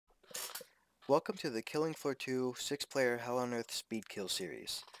Welcome to the Killing Floor 2 6-player Hell on Earth Speedkill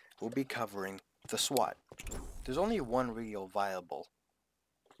series. We'll be covering the SWAT. There's only one real viable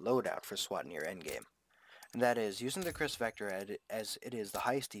loadout for SWAT near endgame, and that is using the Chris Vector as it is the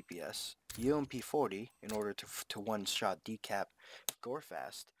highest DPS, UMP-40 in order to one-shot decap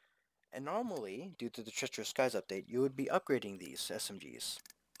Gorefast, and normally, due to the Treacherous Skies update, you would be upgrading these SMGs,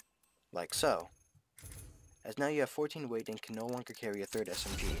 like so, as now you have 14 weight and can no longer carry a third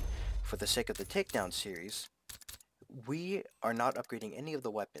SMG. For the sake of the Takedown series, we are not upgrading any of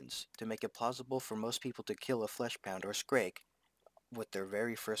the weapons to make it plausible for most people to kill a Fleshpound or Scrake with their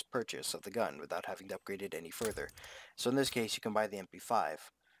very first purchase of the gun without having to upgrade it any further. So in this case, you can buy the MP5,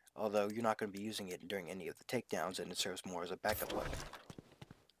 although you're not going to be using it during any of the takedowns and it serves more as a backup weapon.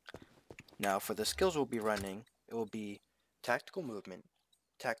 Now for the skills we'll be running, it will be Tactical Movement,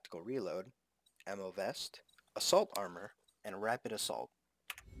 Tactical Reload, Ammo Vest, Assault Armor, and Rapid Assault.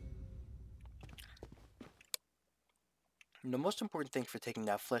 The most important thing for taking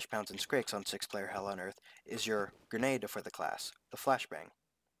down Fleshpounds and Scrakes on 6-player Hell on Earth is your grenade for the class, the Flashbang.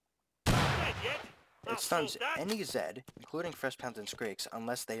 It stuns any Z, including Fleshpounds and Scrakes,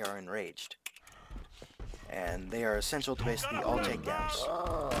 unless they are enraged. And they are essential to basically all takedowns.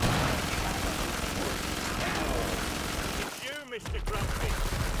 It's you, Mr. Grumpy.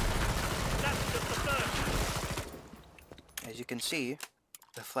 That's just the first. As you can see,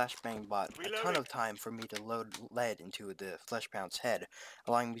 the Flashbang bought a ton of time for me to load lead into the Fleshpound's head,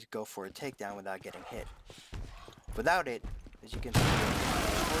 allowing me to go for a takedown without getting hit. Without it, as you can see, it's an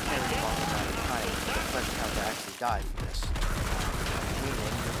extraordinarily long amount of time for the Fleshpound to actually die from this,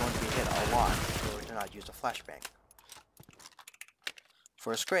 meaning you're going to be hit a lot in order to not use a Flashbang.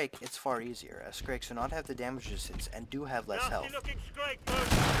 For a Scrake, it's far easier, as Scrakes do not have the damage resistance and do have less health.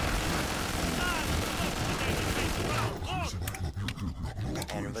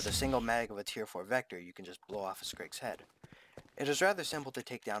 And with a single mag of a tier 4 Vector, you can just blow off a Scrake's head. It is rather simple to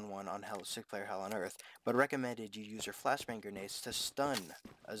take down one on 6-player Hell on Earth, but recommended you use your flashbang grenades to stun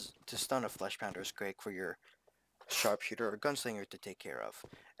a Fleshpound or Scrake for your sharpshooter or gunslinger to take care of,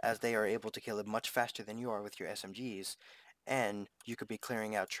 as they are able to kill it much faster than you are with your SMGs, and you could be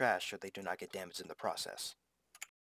clearing out trash so they do not get damaged in the process.